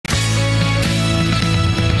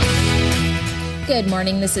Good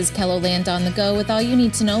morning, this is KELOLAND on the go with all you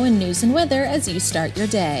need to know in news and weather as you start your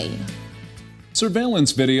day.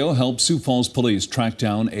 Surveillance video helped Sioux Falls police track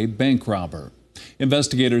down a bank robber.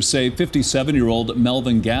 Investigators say 57-year-old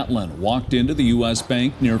Melvin Gatlin walked into the U.S.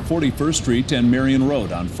 Bank near 41st Street and Marion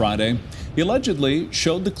Road on Friday. He allegedly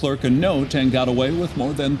showed the clerk a note and got away with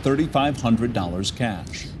more than $3,500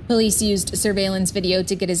 cash. Police used surveillance video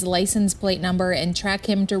to get his license plate number and track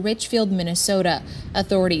him to Richfield, Minnesota.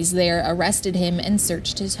 Authorities there arrested him and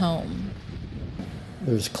searched his home.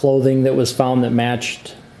 There's clothing that was found that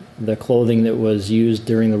matched the clothing that was used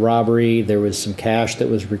during the robbery. There was some cash that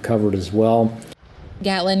was recovered as well.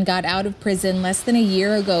 Gatlin got out of prison less than a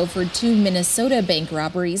year ago for 2 Minnesota bank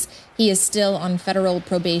robberies. He is still on federal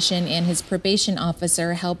probation, and his probation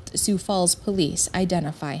officer helped Sioux Falls police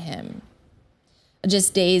identify him.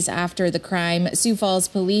 Just days after the crime, Sioux Falls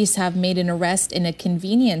police have made an arrest in a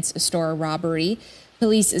convenience store robbery.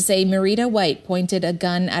 Police say Marita White pointed a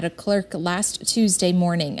gun at a clerk last Tuesday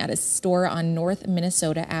morning at a store on North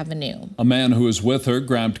Minnesota Avenue. A man who was with her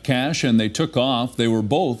grabbed cash and they took off. They were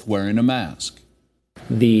both wearing a mask.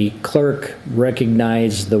 The clerk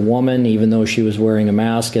recognized the woman, even though she was wearing a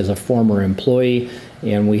mask, as a former employee,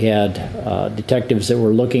 and we had detectives that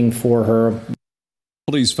were looking for her.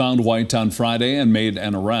 Police found White on Friday and made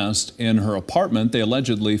an arrest. In her apartment, they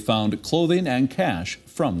allegedly found clothing and cash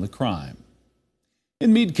from the crime.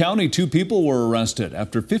 In Meade County, 2 people were arrested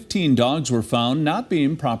after 15 dogs were found not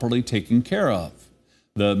being properly taken care of.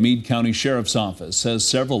 The Meade County Sheriff's Office says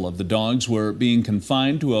several of the dogs were being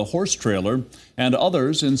confined to a horse trailer and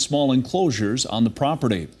others in small enclosures on the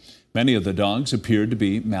property. Many of the dogs appeared to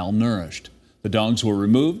be malnourished. The dogs were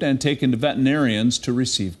removed and taken to veterinarians to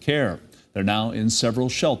receive care. They're now in several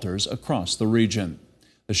shelters across the region.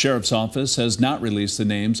 The Sheriff's Office has not released the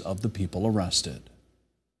names of the people arrested.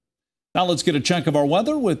 Now let's get a check of our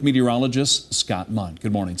weather with meteorologist Scott Mundt.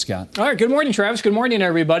 Good morning, Scott. All right, good morning, Travis. Good morning,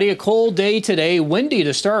 everybody. A cold day today, windy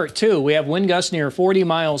to start, too. We have wind gusts near 40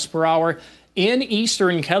 miles per hour in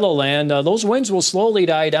eastern KELOLAND. Those winds will slowly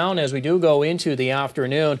die down as we do go into the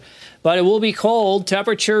afternoon, but it will be cold.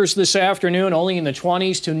 Temperatures this afternoon only in the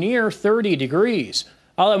 20s to near 30 degrees.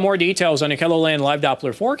 I'll have more details on a KELOLAND Live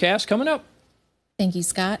Doppler forecast coming up. Thank you,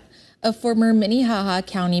 Scott. A former Minnehaha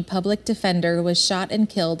County public defender was shot and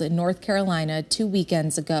killed in North Carolina 2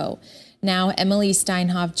 weekends ago. Now, Emily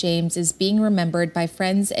Steinhoff James is being remembered by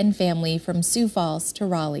friends and family from Sioux Falls to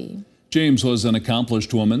Raleigh. James was an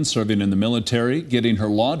accomplished woman serving in the military, getting her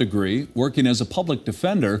law degree, working as a public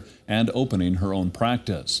defender, and opening her own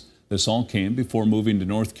practice. This all came before moving to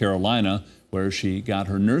North Carolina, where she got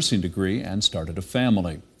her nursing degree and started a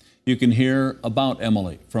family. You can hear about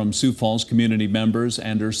Emily from Sioux Falls community members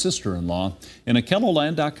and her sister-in-law in a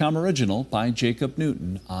KELOLAND.com original by Jacob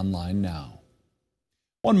Newton, online now.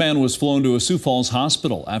 One man was flown to a Sioux Falls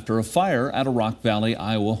hospital after a fire at a Rock Valley,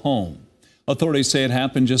 Iowa home. Authorities say it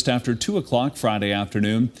happened just after 2 o'clock Friday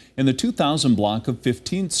afternoon in the 2000 block of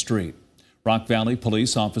 15th Street. Rock Valley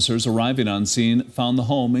police officers arriving on scene found the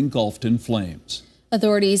home engulfed in flames.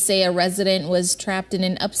 Authorities say a resident was trapped in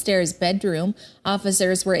an upstairs bedroom.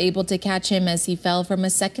 Officers were able to catch him as he fell from a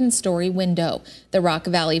second-story window. The Rock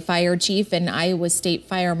Valley Fire Chief and Iowa State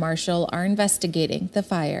Fire Marshal are investigating the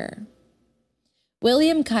fire.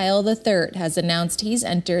 William Kyle III has announced he's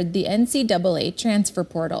entered the NCAA transfer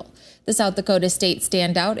portal. The South Dakota State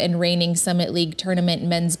standout and reigning Summit League Tournament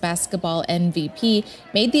men's basketball MVP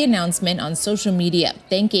made the announcement on social media,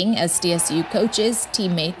 thanking SDSU coaches,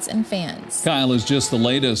 teammates, and fans. Kyle is just the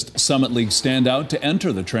latest Summit League standout to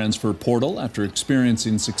enter the transfer portal after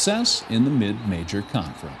experiencing success in the mid-major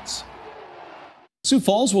conference. Sioux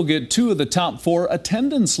Falls will get 2 of the top 4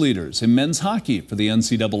 attendance leaders in men's hockey for the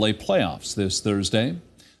NCAA playoffs this Thursday.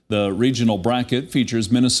 The regional bracket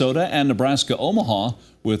features Minnesota and Nebraska-Omaha,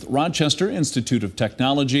 with Rochester Institute of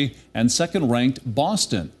Technology and second-ranked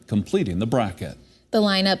Boston completing the bracket. The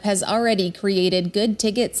lineup has already created good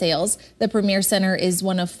ticket sales. The Premier Center is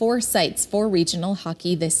one of 4 sites for regional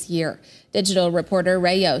hockey this year. Digital reporter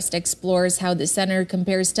Ray Yost explores how the center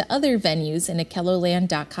compares to other venues in a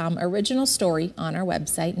KELOLAND.com original story on our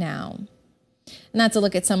website now. And that's a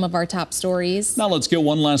look at some of our top stories. Now let's get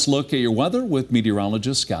one last look at your weather with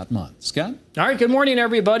meteorologist Scott Mundt. Scott? All right, good morning,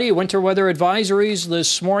 everybody. Winter weather advisories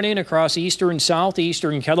this morning across eastern,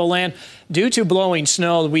 southeastern KELOLAND due to blowing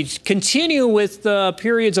snow. We continue with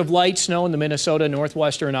periods of light snow in the Minnesota,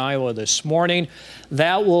 northwestern Iowa this morning.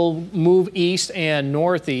 That will move east and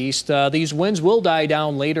northeast. These winds will die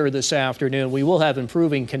down later this afternoon. We will have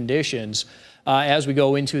improving conditions. as we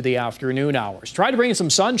go into the afternoon hours. Try to bring in some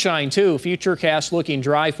sunshine too. Futurecast looking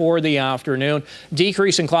dry for the afternoon.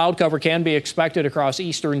 Decrease in cloud cover can be expected across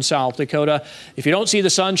eastern South Dakota. If you don't see the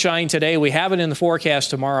sunshine today, we have it in the forecast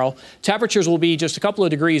tomorrow. Temperatures will be just a couple of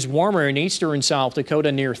degrees warmer in eastern South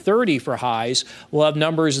Dakota, near 30 for highs. We'll have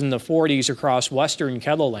numbers in the 40s across western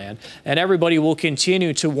Kettleland. And everybody will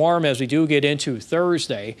continue to warm as we do get into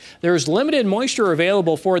Thursday. There's limited moisture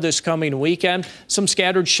available for this coming weekend. Some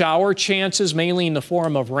scattered shower chances, mainly in the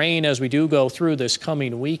form of rain, as we do go through this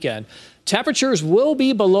coming weekend. Temperatures will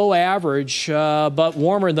be below average, but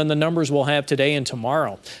warmer than the numbers we'll have today and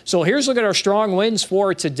tomorrow. So here's a look at our strong winds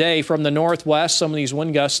for today from the northwest. Some of these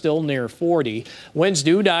wind gusts still near 40. Winds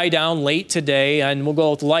do die down late today, and we'll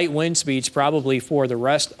go with light wind speeds probably for the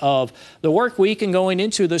rest of the work week and going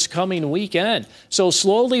into this coming weekend. So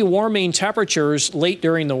slowly warming temperatures late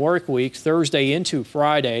during the work week, Thursday into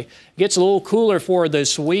Friday. Gets a little cooler for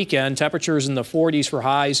this weekend. Temperatures in the 40s for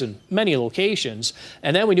highs in many locations.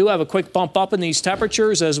 And then we do have a quick bump up in these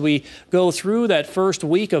temperatures as we go through that first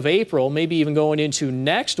week of April, maybe even going into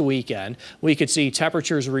next weekend. We could see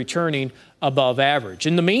temperatures returning above average.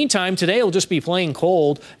 In the meantime, today will just be plain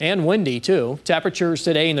cold and windy too. Temperatures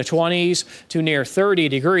today in the 20s to near 30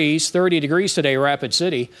 degrees. 30 degrees today, Rapid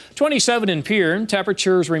City. 27 in Pierre.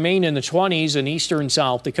 Temperatures remain in the 20s in eastern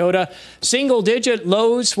South Dakota. Single-digit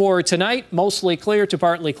lows for tonight, mostly clear to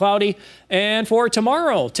partly cloudy. And for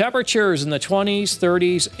tomorrow, temperatures in the 20s,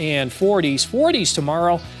 30s, and 40s. 40s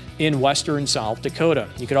tomorrow in western South Dakota.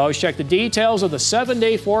 You can always check the details of the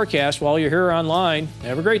 7-day forecast while you're here online.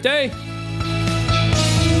 Have a great day.